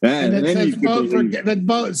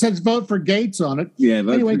it says vote for Gates on it. Yeah.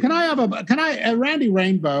 Anyway, can I Randy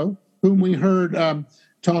Rainbow, whom we heard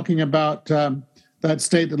talking about that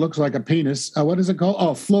state that looks like a penis. What is it called?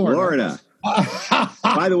 Oh, Florida.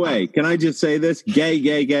 By the way, can I just say this? Gay.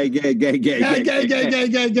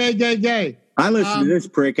 I listen to this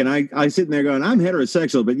prick, and I sitting there going, I'm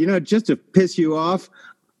heterosexual, but just to piss you off,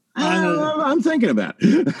 I'm thinking about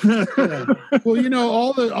it. Well,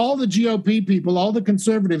 all the GOP people, all the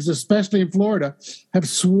conservatives, especially in Florida, have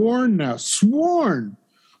sworn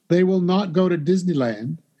they will not go to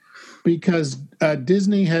Disneyland because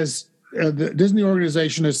Disney has the Disney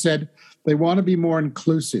organization has said they want to be more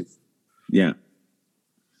inclusive. Yeah.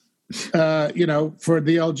 For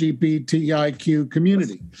the LGBTIQ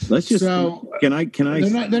community. Let's just. Can I?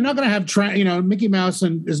 They're not going to have Mickey Mouse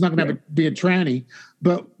is not going to be a tranny.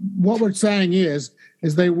 But what we're saying is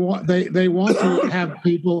they want to have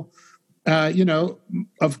people,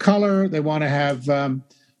 of color. They want to have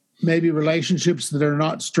maybe relationships that are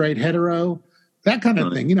not straight hetero, that kind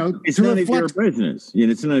of thing. It's none of your business.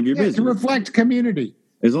 It's none of your business to reflect community.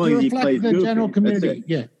 As long as you play the general community.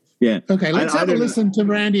 Yeah. Yeah. Okay, let's have a listen to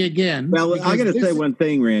Randy again. Well, I got to say one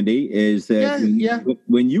thing, Randy, is that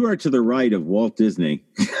when you are to the right of Walt Disney,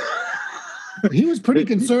 he was pretty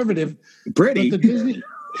conservative. But the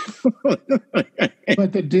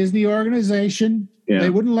Disney organization,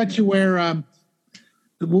 they wouldn't let you wear.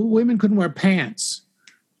 Women couldn't wear pants.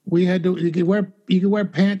 You could wear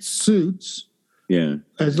pants suits. Yeah.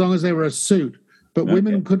 As long as they were a suit. But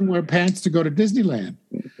women couldn't wear pants to go to Disneyland.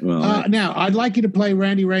 Well, now, I'd like you to play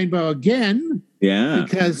Randy Rainbow again. Yeah.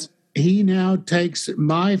 Because he now takes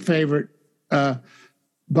my favorite bug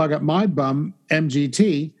up my bum,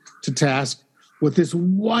 MGT, to task with this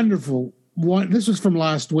wonderful one. This was from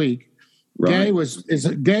last week. Right.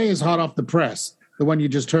 Gay is hot off the press, the one you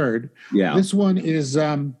just heard. Yeah. This one is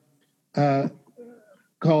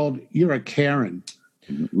called You're a Karen.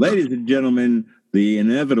 Ladies and gentlemen, the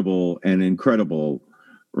inevitable and incredible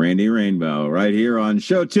Randy Rainbow right here on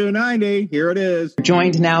Show 290. Here it is.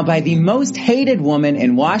 Joined now by the most hated woman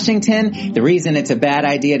in Washington. The reason it's a bad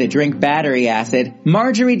idea to drink battery acid,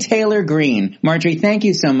 Marjorie Taylor Greene. Marjorie, thank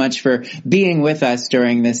you so much for being with us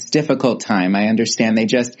during this difficult time. I understand they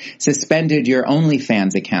just suspended your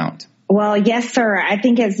OnlyFans account. Well, yes, sir. I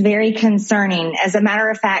think it's very concerning. As a matter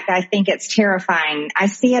of fact, I think it's terrifying. I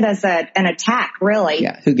see it as an attack, really.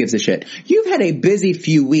 Yeah, who gives a shit? You've had a busy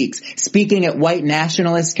few weeks speaking at white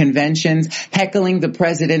nationalist conventions, heckling the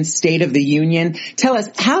president's State of the Union. Tell us,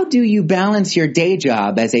 how do you balance your day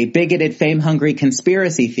job as a bigoted, fame-hungry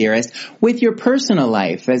conspiracy theorist with your personal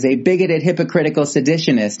life as a bigoted, hypocritical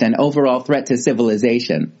seditionist and overall threat to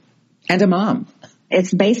civilization? And a mom.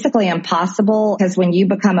 It's basically impossible because when you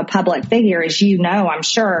become a public figure, as you know, I'm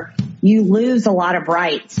sure, you lose a lot of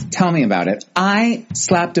rights. Tell me about it. I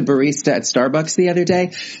slapped a barista at Starbucks the other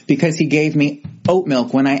day because he gave me oat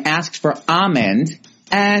milk when I asked for almond,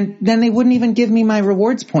 and then they wouldn't even give me my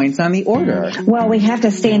rewards points on the order. Well, we have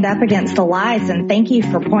to stand up against the lies, and thank you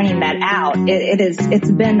for pointing that out.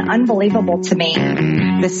 It's been unbelievable to me.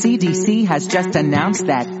 The CDC has just announced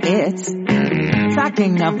that it's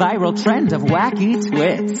tracking a viral trend of wacky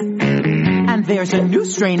twits. And there's a new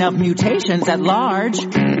strain of mutations at large.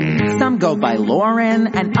 Some go by Lauren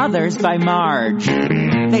and others by Marge.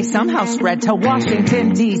 They somehow spread to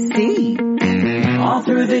Washington, D.C. all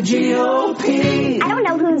through the GOP. I don't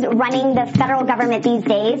know who's running the federal government these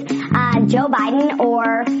days, Joe Biden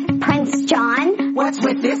or Prince John. What's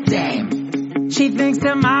with this dame? She thinks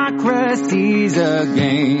democracy's a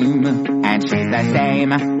game, and she's the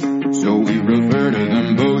same. So we refer to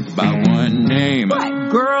them both by one name. But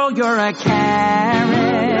girl, you're a Karen.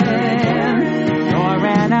 You're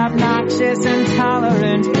an obnoxious,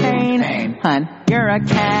 intolerant pain. Hun, you're a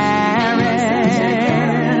Karen.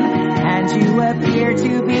 And you appear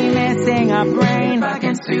to be missing a brain.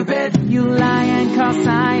 Fucking stupid. You lie and call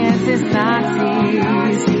scientists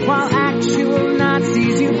Nazis, while actual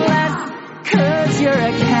Nazis you bless. 'Cause you're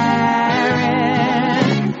a Karen.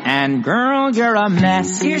 And girl, you're a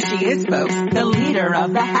mess. Here she is, folks, the leader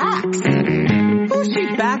of the hacks. Who's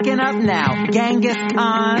she backing up now? Genghis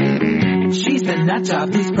Khan? She's the nut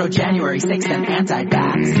job who's pro-January 6th and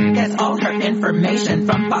anti-vax. Gets all her information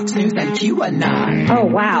from Fox News and QAnon. Oh,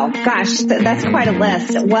 wow. Gosh, that's quite a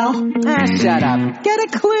list. Well, shut up. Get a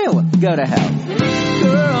clue. Go to hell.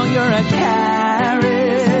 Girl, you're a Karen.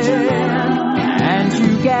 And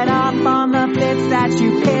you get off on the bits that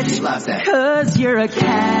you pitch. Loves it. 'Cause you're a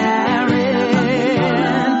Karen.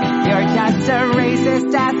 You're just a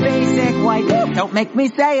racist ass basic white. Don't make me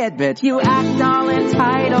say it, bitch. You act all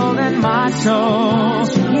entitled and macho.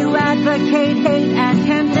 You advocate hate and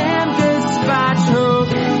condemn gazpacho.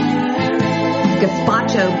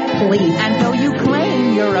 Gazpacho, please. And though you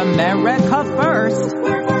claim you're America first,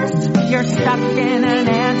 you're stuck in an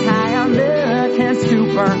anti-American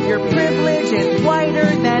stupor. Your privilege is whiter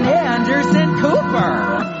than Anderson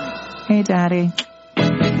Cooper. Hey, Daddy.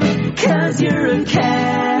 'Cause you're a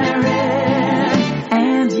Karen,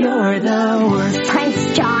 and you're the worst.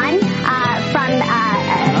 Prince John,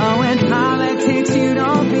 Oh, in politics you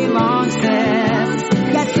don't belong, sis.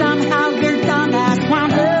 Yet somehow your dumbass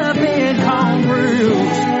wound up in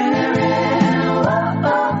Congress.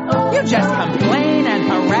 You just complain and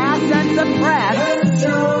harass and suppress.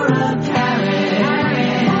 You're a Karen.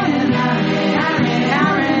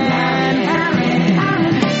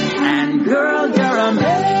 And girl, you're a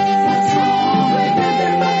mess.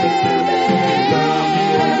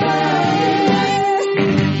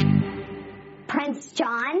 Prince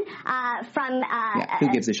John Who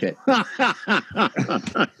gives a shit?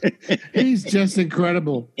 He's just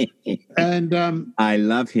incredible. And I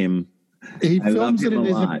love him. he I love films it him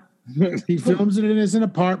in a lot. he films it in his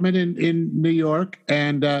apartment in New York,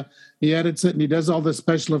 and he edits it, and he does all the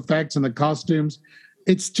special effects and the costumes.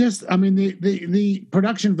 It's just, I mean, the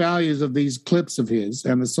production values of these clips of his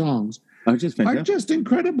and the songs Oh, just are fantastic. just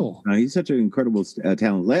incredible. He's such an incredible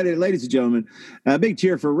talent. Ladies and gentlemen, a big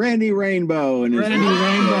cheer for Randy Rainbow. And Randy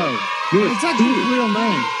Rainbow. It's actually his real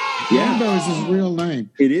name. Yeah. Rainbow is his real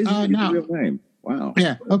name. It is his now, real name. Wow.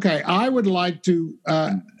 Yeah. Okay. I would like to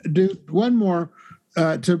do one more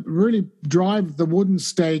to really drive the wooden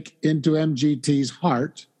stake into MGT's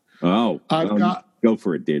heart. Oh, go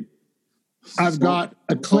for it, dude. I've got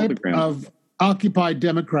a clip of Occupy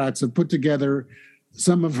Democrats have put together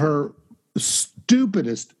some of her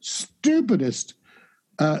stupidest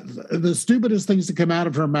the stupidest things to come out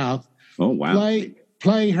of her mouth. Oh, wow.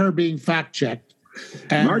 Play her being fact checked,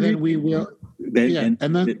 and Margie, then we will. Her being fact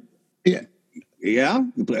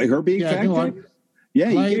checked. Yeah,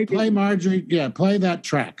 play Marjorie. Yeah, play that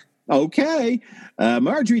track. Okay,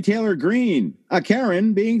 Marjorie Taylor Greene, a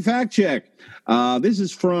Karen being fact checked. This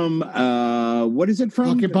is from what is it from?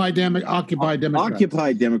 Occupy Democrats.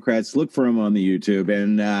 Occupy Democrats. Look for them on the YouTube,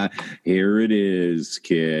 and here it is,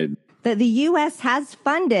 kid. That the U.S. has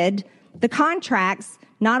funded the contracts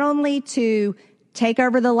not only to take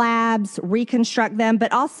over the labs, reconstruct them,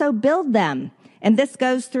 but also build them. And this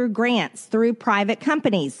goes through grants, through private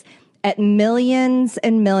companies at millions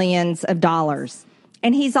and millions of dollars.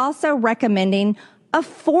 And he's also recommending a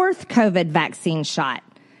fourth COVID vaccine shot.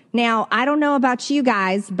 Now, I don't know about you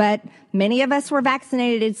guys, but many of us were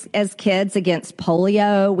vaccinated as kids against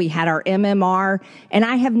polio. We had our MMR, and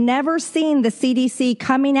I have never seen the CDC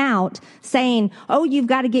coming out saying, oh, you've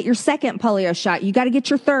got to get your second polio shot. You got to get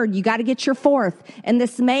your third. You got to get your fourth. And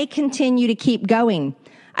this may continue to keep going.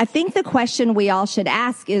 I think the question we all should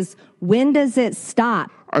ask is, when does it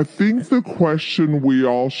stop? I think the question we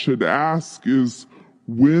all should ask is,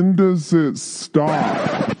 when does it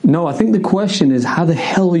stop? No, I think the question is, how the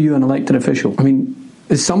hell are you an elected official? I mean,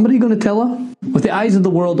 is somebody going to tell her? With the eyes of the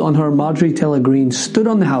world on her, Marjorie Taylor Greene stood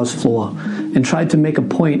on the House floor and tried to make a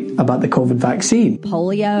point about the COVID vaccine.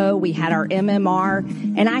 Polio, we had our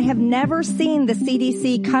MMR, and I have never seen the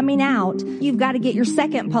CDC coming out. You've got to get your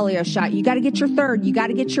second polio shot. You got to get your third. You got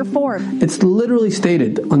to get your fourth. It's literally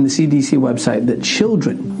stated on the CDC website that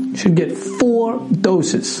children should get 4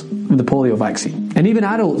 doses of the polio vaccine. And even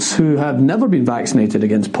adults who have never been vaccinated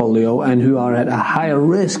against polio and who are at a higher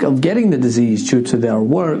risk of getting the disease due to their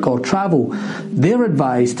work or travel, they're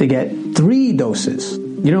advised to get 3 doses.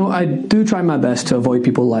 You know, I do try my best to avoid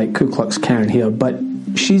people like Ku Klux Karen here, but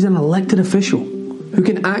she's an elected official who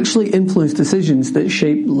can actually influence decisions that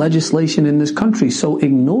shape legislation in this country, so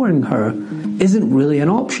ignoring her isn't really an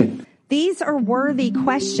option. These are worthy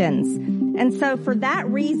questions. And so for that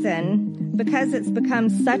reason, because it's become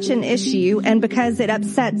such an issue and because it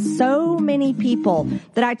upsets so many people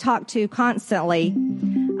that I talk to constantly,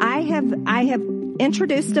 I have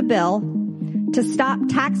introduced a bill to stop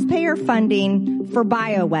taxpayer funding for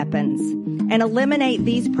bioweapons and eliminate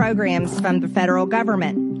these programs from the federal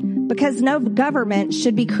government. because no government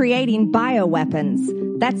should be creating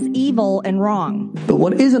bioweapons. That's evil and wrong. But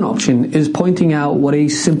what is an option is pointing out what a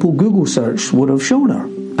simple Google search would have shown her.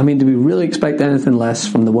 I mean, do we really expect anything less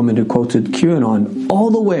from the woman who quoted QAnon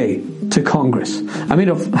all the way to Congress? I mean,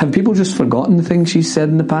 have people just forgotten the things she said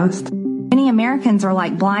in the past? Many Americans are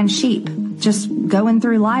like blind sheep, just going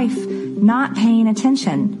through life, not paying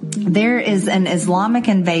attention. There is an Islamic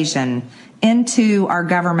invasion into our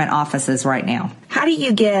government offices right now. How do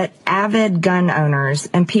you get avid gun owners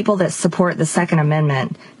and people that support the Second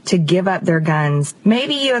Amendment to give up their guns?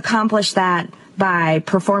 Maybe you accomplish that by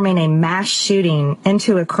performing a mass shooting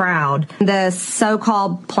into a crowd. The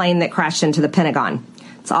so-called plane that crashed into the Pentagon.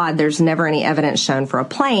 It's odd. There's never any evidence shown for a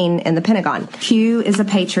plane in the Pentagon. Q is a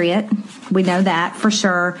patriot. We know that for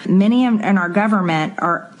sure. Many in our government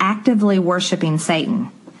are actively worshiping Satan,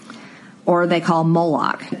 or they call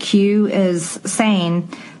Moloch. Q is saying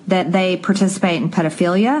that they participate in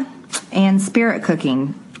pedophilia and spirit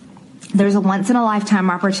cooking. There's a once-in-a-lifetime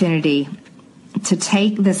opportunity to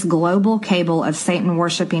take this global cable of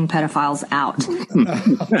Satan-worshiping pedophiles out.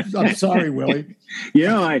 I'm sorry, Willie. You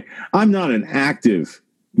know, I'm not an active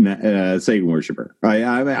Satan worshiper. I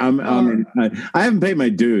haven't paid my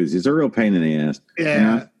dues. It's a real pain in the ass.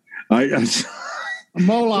 Yeah.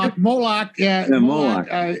 Moloch. Yeah. Moloch.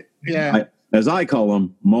 As I call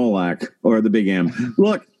him, Moloch, or the Big M.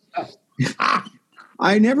 Look,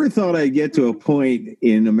 I never thought I'd get to a point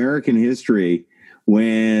in American history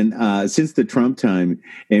when, since the Trump time,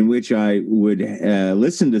 in which I would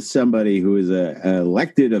listen to somebody who is an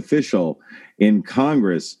elected official in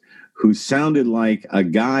Congress who sounded like a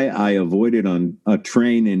guy I avoided on a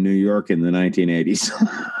train in New York in the 1980s.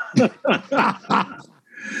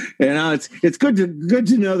 And it's good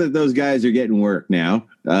to know that those guys are getting work now.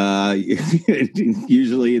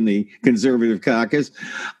 Usually in the conservative caucus.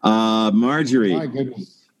 Marjorie. My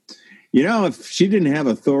goodness. You know, if she didn't have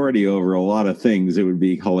authority over a lot of things, it would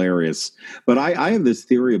be hilarious. But I have this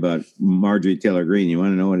theory about Marjorie Taylor Greene. You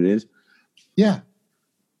want to know what it is? Yeah.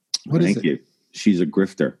 What is it? Thank you. She's a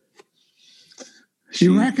grifter.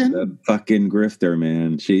 You reckon? A fucking grifter,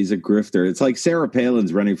 man. She's a grifter. It's like Sarah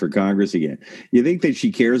Palin's running for Congress again. You think that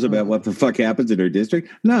she cares about what the fuck happens in her district?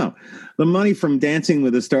 No. The money from Dancing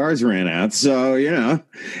with the Stars ran out. So, you know,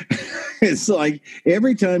 it's like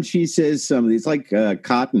every time she says something, it's like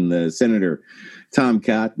Cotton, the Senator Tom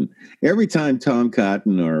Cotton. Every time Tom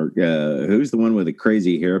Cotton or who's the one with the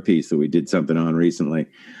crazy hairpiece that we did something on recently?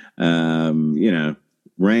 You know,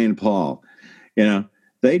 Rand Paul, you know,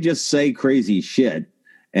 they just say crazy shit.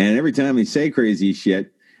 And every time they say crazy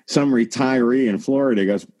shit, some retiree in Florida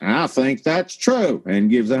goes, I think that's true, and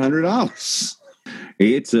gives $100.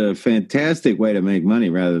 It's a fantastic way to make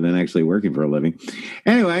money rather than actually working for a living.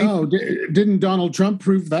 Anyway. Oh, didn't Donald Trump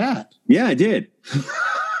prove that? Yeah, I did.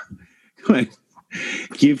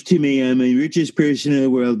 Give to me. I'm the richest person in the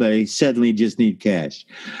world, but I suddenly just need cash.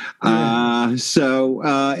 Anyway,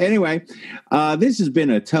 this has been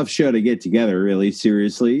a tough show to get together, really,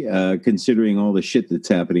 seriously, considering all the shit that's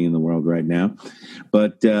happening in the world right now.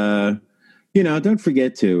 But, you know, don't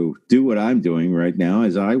forget to do what I'm doing right now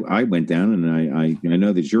as I went down, and I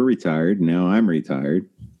know that you're retired, and now I'm retired.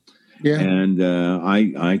 Yeah. And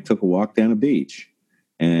I took a walk down a beach,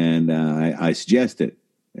 and I suggest it,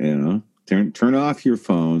 you know. Turn off your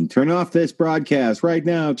phone. Turn off this broadcast right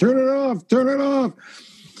now. Turn it off. Turn it off.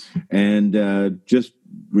 And just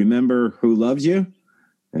remember who loves you,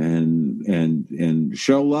 and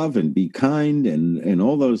show love and be kind and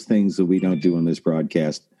all those things that we don't do on this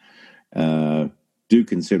broadcast. Do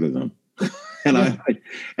consider them.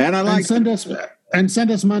 Send us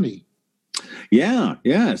money. Yeah.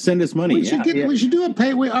 Send us money. We should do a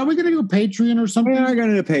pay. Are we going to do a Patreon or something? We are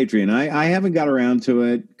going to do a Patreon. I haven't got around to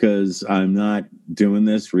it because I'm not doing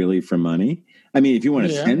this really for money. I mean, if you want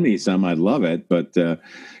to send me some, I'd love it. But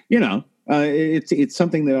you know, it's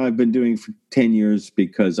something that I've been doing for 10 years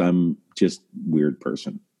because I'm just a weird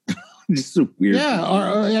person. Just a weird.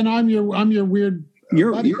 Yeah, and I'm your weird.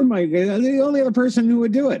 You're the only other person who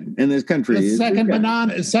would do it in this country. The second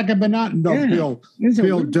banana. No, yeah.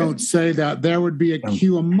 Bill, don't say that. There would be a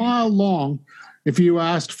queue a mile long if you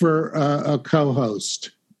asked for a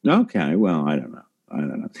co-host. Okay, well, I don't know.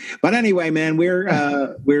 But anyway, man, we're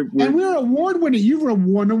award winning. You've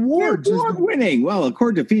won awards. Award winning. Well,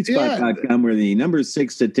 according to feedspot.com, we're the number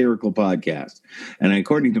 6 satirical podcast, and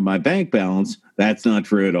according to my bank balance, that's not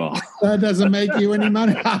true at all. That doesn't make you any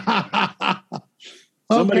money.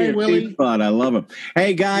 Somebody okay, Willie. I love him.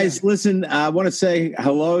 Hey, guys, listen, I want to say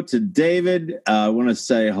hello to David. I want to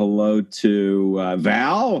say hello to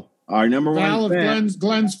Val, our number Val one of fan.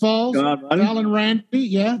 Glens Falls. Val and Randy,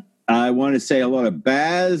 yeah. I want to say hello to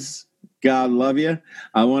Baz. God love you.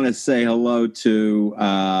 I want to say hello to,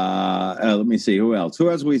 let me see, who else?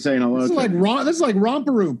 Who else are we saying hello to? This is like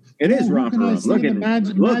Romper Room. It is Romper Room.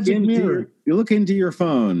 You look into your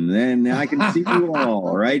phone, and I can see you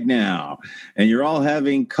all right now. And you're all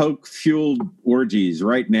having Coke-fueled orgies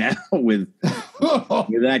right now with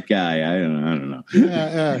that guy. I don't know.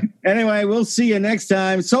 Yeah. Anyway, we'll see you next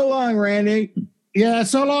time. So long, Randy. Yeah,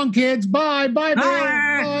 so long, kids. Bye. Bye, Bill.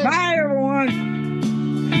 Bye, everyone.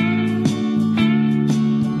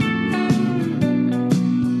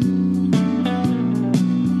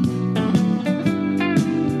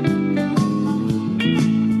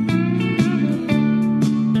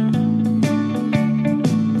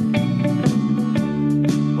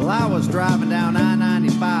 Driving down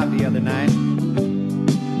I-95 the other night.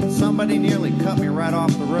 Somebody nearly cut me right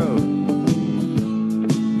off the road.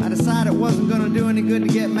 I decided it wasn't going to do any good to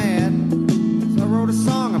get mad, so I wrote a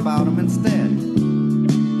song about him instead.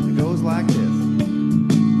 It goes like this.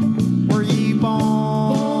 Were ye born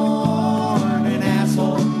an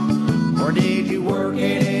asshole, or did you work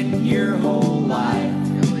it